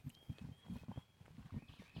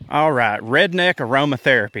All right, Redneck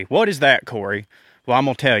Aromatherapy. What is that, Corey? Well, I'm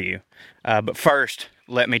going to tell you. But first,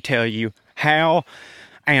 let me tell you how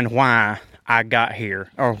and why I got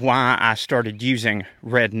here, or why I started using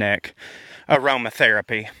Redneck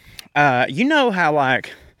Aromatherapy. You know how,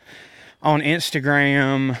 like, on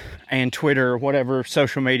Instagram and Twitter, whatever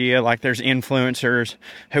social media, like, there's influencers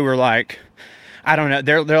who are like, I don't know,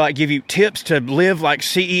 they're like give you tips to live like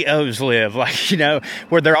CEOs live, like,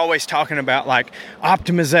 where they're always talking about like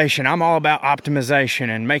optimization. I'm all about optimization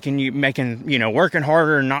and making working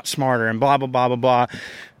harder and not smarter and blah, blah, blah, blah, blah.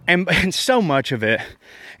 And so much of it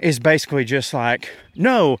is basically just like,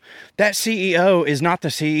 no, that CEO is not the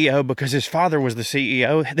CEO because his father was the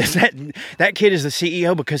CEO. That kid is the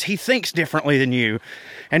CEO because he thinks differently than you.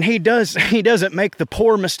 And he doesn't make the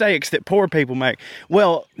poor mistakes that poor people make.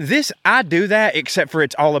 Well, I do that, except for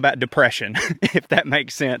it's all about depression, if that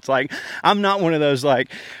makes sense. Like, I'm not one of those,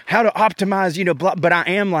 like, how to optimize, blah, but I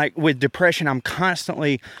am, like, with depression, I'm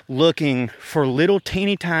constantly looking for little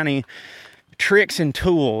teeny tiny tricks and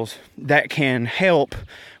tools that can help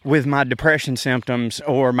with my depression symptoms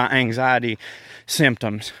or my anxiety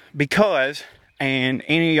symptoms. Because, and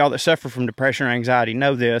any of y'all that suffer from depression or anxiety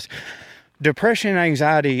know this, depression and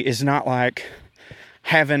anxiety is not like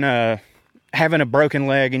having a broken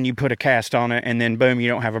leg and you put a cast on it and then boom, you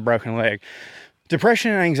don't have a broken leg.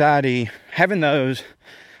 Depression and anxiety, having those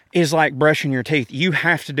is like brushing your teeth. You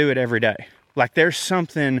have to do it every day. Like, there's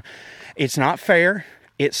something, it's not fair,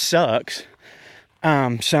 it sucks.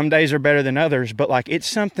 Some days are better than others, but like, it's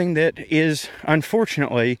something that is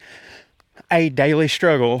unfortunately a daily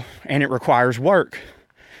struggle and it requires work.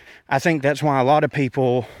 I think that's why a lot of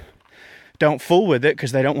people don't fool with it,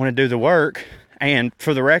 because they don't want to do the work. And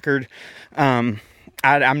for the record, I'm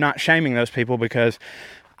not shaming those people, because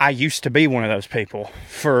I used to be one of those people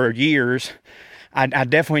for years. I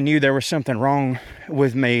definitely knew there was something wrong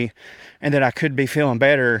with me and that I could be feeling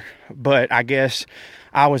better, but I guess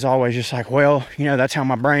I was always just like, well, that's how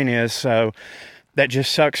my brain is, so that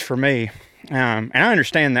just sucks for me. And I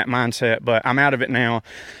understand that mindset, but I'm out of it now.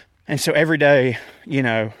 And so every day,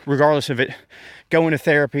 regardless of it, going to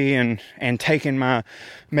therapy and taking my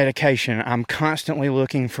medication, I'm constantly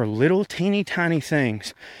looking for little teeny tiny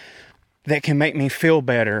things that can make me feel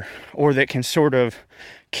better, or that can sort of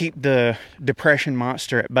keep the depression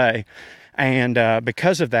monster at bay. And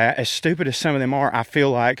because of that, as stupid as some of them are, I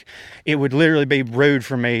feel like it would literally be rude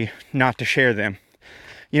for me not to share them.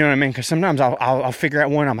 You know what I mean? Because sometimes I'll figure out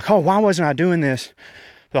one, I'm like, oh, why wasn't I doing this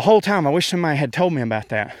the whole time? I wish somebody had told me about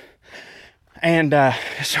that. And,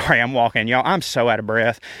 sorry, I'm walking, y'all. I'm so out of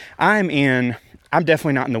breath. I'm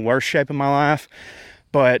definitely not in the worst shape of my life,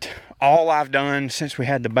 but all I've done since we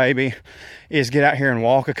had the baby is get out here and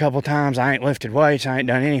walk a couple times. I ain't lifted weights. I ain't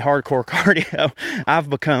done any hardcore cardio. I've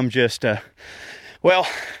become just, I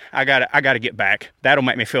gotta get back. That'll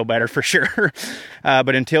make me feel better for sure.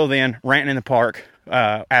 But until then, ranting in the park,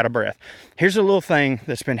 out of breath. Here's a little thing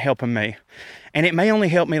that's been helping me. And it may only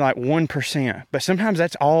help me like 1%, but sometimes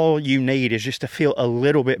that's all you need, is just to feel a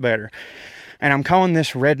little bit better. And I'm calling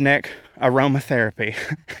this Redneck Aromatherapy.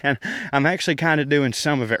 And I'm actually kind of doing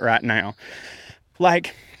some of it right now.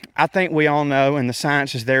 Like, I think we all know, and the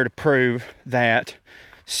science is there to prove, that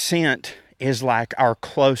scent is like our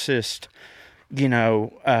closest,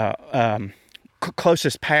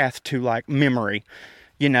 closest path to like memory.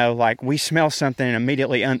 Like, we smell something and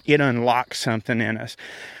immediately it unlocks something in us.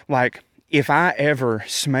 Like, if I ever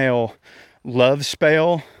smell Love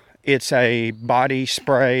Spell, it's a body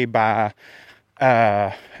spray by,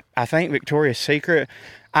 I think, Victoria's Secret,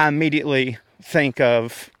 I immediately think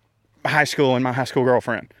of high school and my high school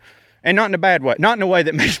girlfriend. And not in a bad way. Not in a way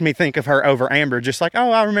that makes me think of her over Amber. Just like,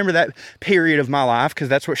 oh, I remember that period of my life because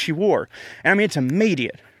that's what she wore. And I mean, it's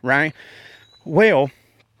immediate, right? Well,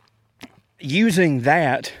 using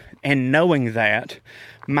that and knowing that,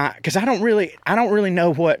 because I don't really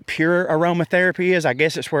know what pure aromatherapy is. I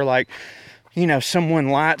guess it's where, like, someone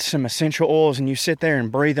lights some essential oils and you sit there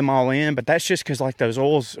and breathe them all in. But that's just because, like, those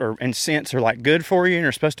oils and scents are like good for you and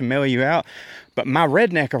are supposed to mellow you out. But my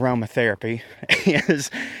Redneck Aromatherapy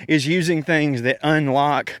is using things that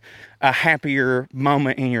unlock a happier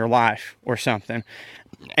moment in your life or something.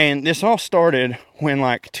 And this all started when,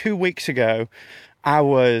 like, 2 weeks ago, I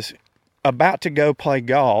was about to go play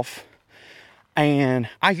golf. And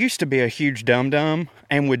I used to be a huge dum-dum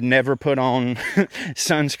and would never put on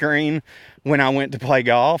sunscreen when I went to play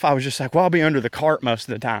golf. I was just like, well, I'll be under the cart most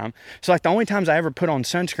of the time. So, like, the only times I ever put on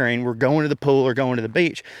sunscreen were going to the pool or going to the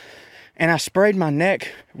beach. And I sprayed my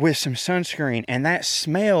neck with some sunscreen, and that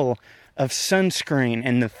smell of sunscreen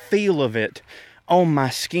and the feel of it on my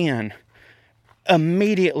skin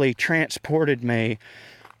immediately transported me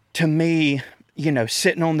to me,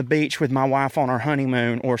 sitting on the beach with my wife on our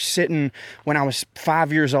honeymoon, or sitting when I was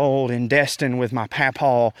 5 years old in Destin with my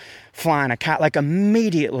papaw flying a kite, like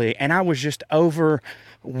immediately. And I was just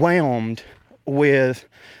overwhelmed with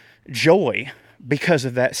joy because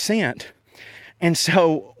of that scent. And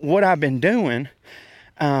so what I've been doing,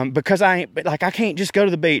 because I can't just go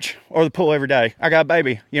to the beach or the pool every day. I got a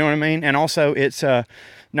baby, you know what I mean? And also it's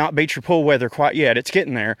not beach or pool weather quite yet. It's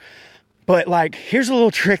getting there. But like, here's a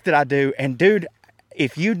little trick that I do. And dude,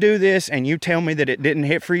 if you do this and you tell me that it didn't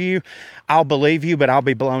hit for you, I'll believe you, but I'll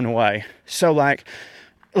be blown away. So like,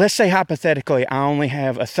 let's say hypothetically, I only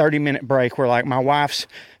have a 30-minute break where like my wife's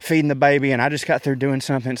feeding the baby and I just got through doing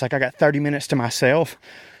something. It's like I got 30 minutes to myself.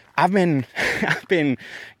 I've been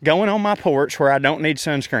going on my porch where I don't need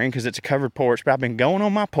sunscreen because it's a covered porch, but I've been going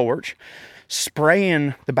on my porch,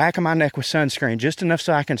 spraying the back of my neck with sunscreen just enough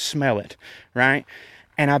so I can smell it, right?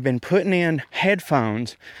 And I've been putting in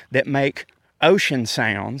headphones that make ocean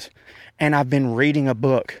sounds, and I've been reading a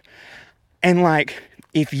book. And like,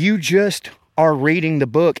 if you just are reading the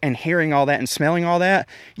book and hearing all that and smelling all that,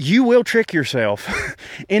 you will trick yourself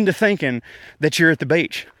into thinking that you're at the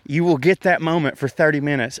beach. You will get that moment for 30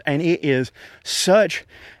 minutes, and it is such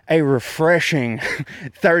a refreshing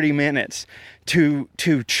 30 minutes to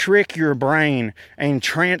trick your brain and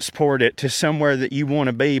transport it to somewhere that you want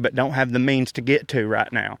to be but don't have the means to get to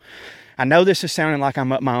right now. I know this is sounding like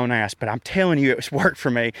I'm up my own ass, but I'm telling you, it's worked for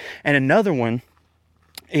me. And another one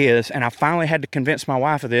is, and I finally had to convince my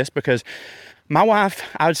wife of this, because my wife,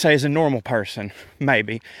 I would say, is a normal person,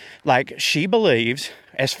 maybe. Like, she believes,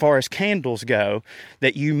 as far as candles go,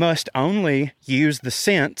 that you must only use the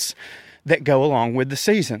scents that go along with the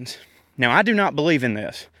seasons. Now, I do not believe in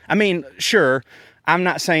this. I mean, sure, I'm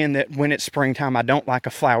not saying that when it's springtime I don't like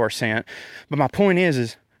a flower scent, but my point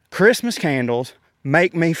is Christmas candles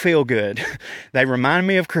make me feel good. They remind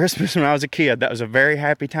me of Christmas when I was a kid. That was a very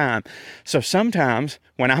happy time. So sometimes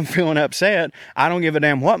when I'm feeling upset, I don't give a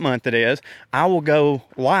damn what month it is, I will go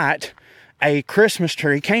light a Christmas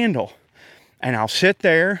tree candle. And I'll sit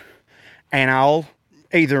there and I'll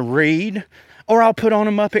either read or I'll put on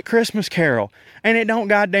a Muppet Christmas Carol. And it don't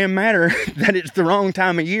goddamn matter that it's the wrong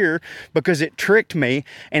time of year, because it tricked me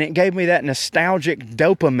and it gave me that nostalgic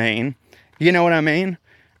dopamine. You know what I mean?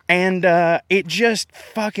 And it just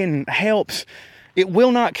fucking helps. It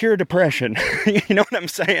will not cure depression. You know what I'm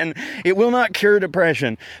saying? It will not cure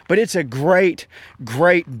depression, but it's a great,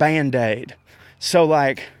 great Band-Aid. So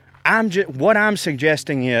like, what I'm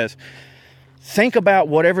suggesting is, think about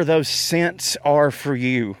whatever those scents are for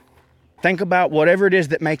you. Think about whatever it is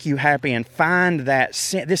that make you happy and find that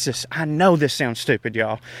scent. I know this sounds stupid,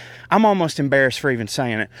 y'all. I'm almost embarrassed for even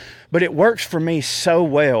saying it, but it works for me so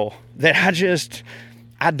well that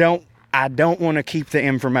I don't want to keep the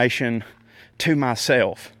information to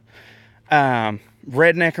myself. Redneck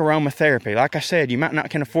Aromatherapy. Like I said, you might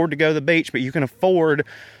not can afford to go to the beach, but you can afford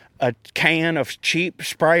a can of cheap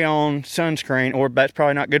spray-on sunscreen, or that's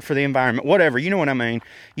probably not good for the environment. Whatever, you know what I mean.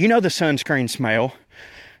 You know the sunscreen smell.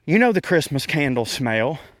 You know the Christmas candle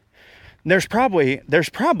smell. There's probably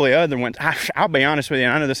other ones. I'll be honest with you,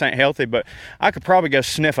 I know this ain't healthy, but I could probably go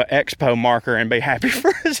sniff an Expo marker and be happy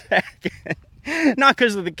for a second. Not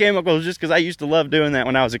because of the chemicals, just because I used to love doing that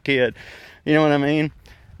when I was a kid. You know what I mean?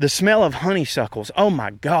 The smell of honeysuckles. Oh my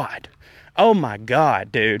God,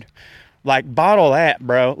 dude. Like, bottle that,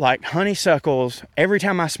 bro. Like, honeysuckles, every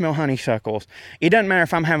time I smell honeysuckles, it doesn't matter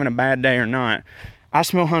if I'm having a bad day or not. I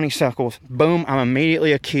smell honeysuckles, boom, I'm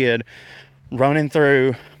immediately a kid running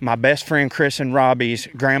through my best friend Chris and Robbie's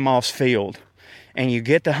grandma's field. And you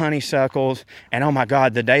get the honeysuckles, and oh my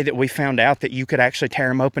God, the day that we found out that you could actually tear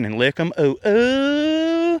them open and lick them,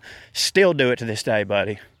 ooh, still do it to this day,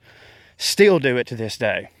 buddy. Still do it to this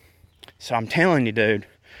day. So I'm telling you, dude,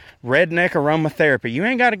 Redneck Aromatherapy. You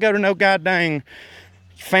ain't got to go to no goddamn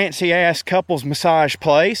fancy-ass couples massage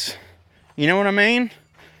place. You know what I mean?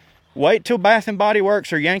 Wait till Bath and Body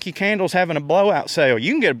Works or Yankee Candle's having a blowout sale.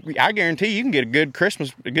 I guarantee you can get a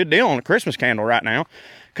good deal on a Christmas candle right now,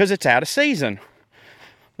 because it's out of season.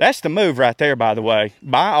 That's the move right there, by the way.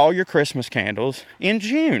 Buy all your Christmas candles in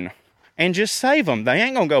June and just save them. They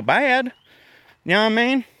ain't gonna go bad. You know what I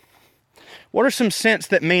mean? What are some scents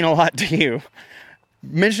that mean a lot to you?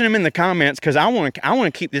 Mention them in the comments, because I want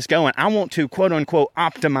to keep this going. I want to, quote unquote,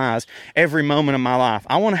 optimize every moment of my life.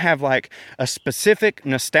 I want to have like a specific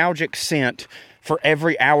nostalgic scent for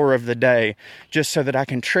every hour of the day, just so that I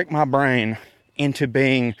can trick my brain into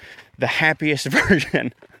being the happiest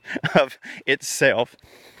version of itself.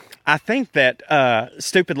 I think that,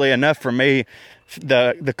 stupidly enough for me,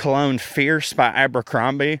 the cologne Fierce by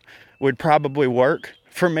Abercrombie would probably work.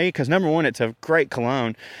 for me, because number one, it's a great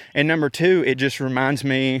cologne, and number two, it just reminds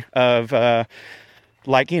me of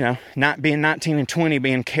not being 19 and 20,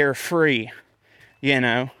 being carefree.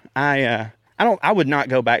 I would not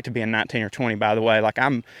go back to being 19 or 20, by the way. Like,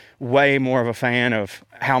 I'm way more of a fan of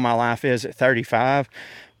how my life is at 35.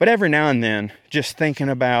 But every now and then, just thinking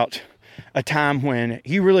about a time when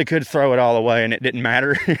you really could throw it all away and it didn't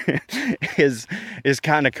matter is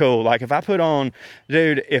kind of cool. Like, if I put on,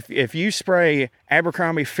 dude, if you spray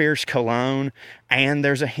Abercrombie Fierce cologne and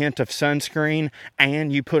there's a hint of sunscreen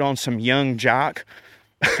and you put on some Young Jock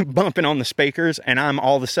bumping on the speakers, and I'm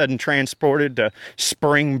all of a sudden transported to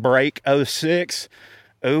spring break '06.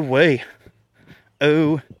 Ooh-wee.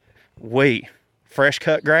 Ooh-wee. Fresh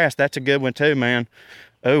cut grass, that's a good one too, man.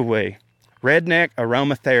 Ooh-wee. Redneck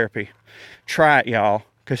Aromatherapy. Try it, y'all,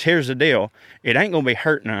 because here's the deal. It ain't going to be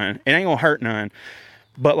hurt none. It ain't going to hurt none.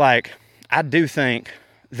 But, like, I do think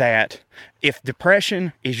that if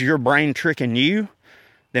depression is your brain tricking you,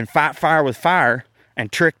 then fight fire with fire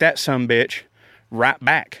and trick that sumbitch right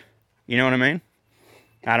back. You know what I mean?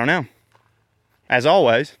 I don't know. As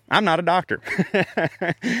always, I'm not a doctor.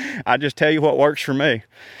 I just tell you what works for me.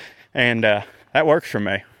 And that works for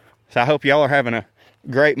me. So I hope y'all are having a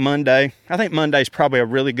great Monday. I think Monday's probably a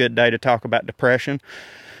really good day to talk about depression.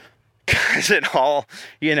 Because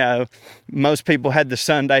most people had the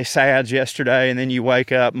Sunday sads yesterday, and then you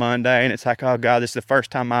wake up Monday and it's like, oh God, this is the first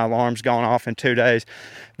time my alarm's gone off in 2 days.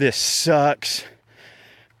 This sucks.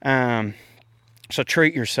 So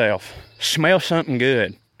treat yourself. Smell something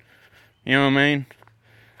good. You know what I mean?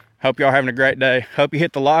 Hope y'all having a great day. Hope you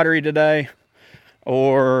hit the lottery today.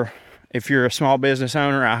 Or if you're a small business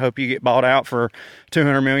owner, I hope you get bought out for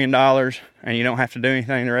 $200 million and you don't have to do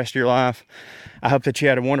anything the rest of your life. I hope that you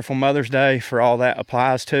had a wonderful Mother's Day, for all that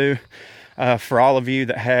applies to. For all of you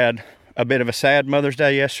that had a bit of a sad Mother's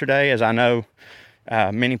Day yesterday, as I know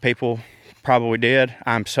many people probably did,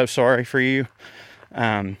 I'm so sorry for you.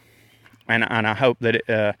 And I hope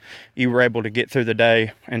that you were able to get through the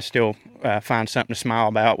day and still find something to smile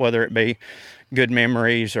about, whether it be good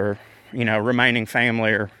memories or, remaining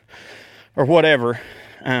family or whatever.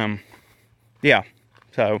 Yeah.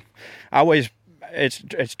 So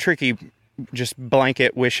it's tricky just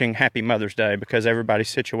blanket wishing happy Mother's Day, because everybody's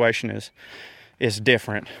situation is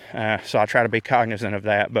different. So I try to be cognizant of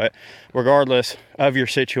that. But regardless of your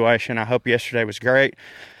situation, I hope yesterday was great.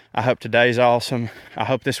 I hope today's awesome. I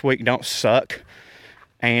hope this week don't suck.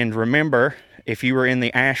 And remember, if you were in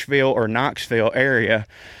the Asheville or Knoxville area,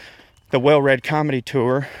 the Well Read Comedy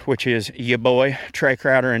Tour, which is your boy, Trey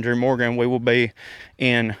Crowder and Drew Morgan, we will be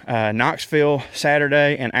in Knoxville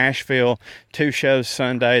Saturday and Asheville 2 shows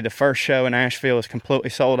Sunday. The first show in Asheville is completely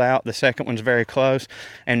sold out. The second one's very close.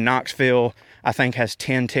 And Knoxville, I think, has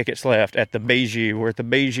 10 tickets left at the Bijou. We're at the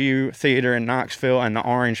Bijou Theater in Knoxville and the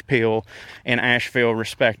Orange Peel in Asheville,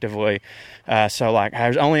 respectively. So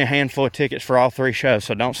there's only a handful of tickets for all 3 shows,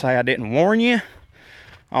 so don't say I didn't warn you.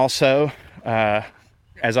 Also,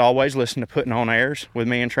 as always, listen to Putting On Airs with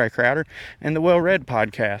me and Trey Crowder and the Well Read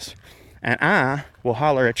podcast. And I will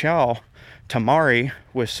holler at y'all tomorrow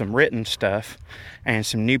with some written stuff and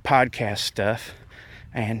some new podcast stuff.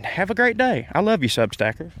 And have a great day. I love you,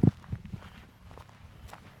 Substackers.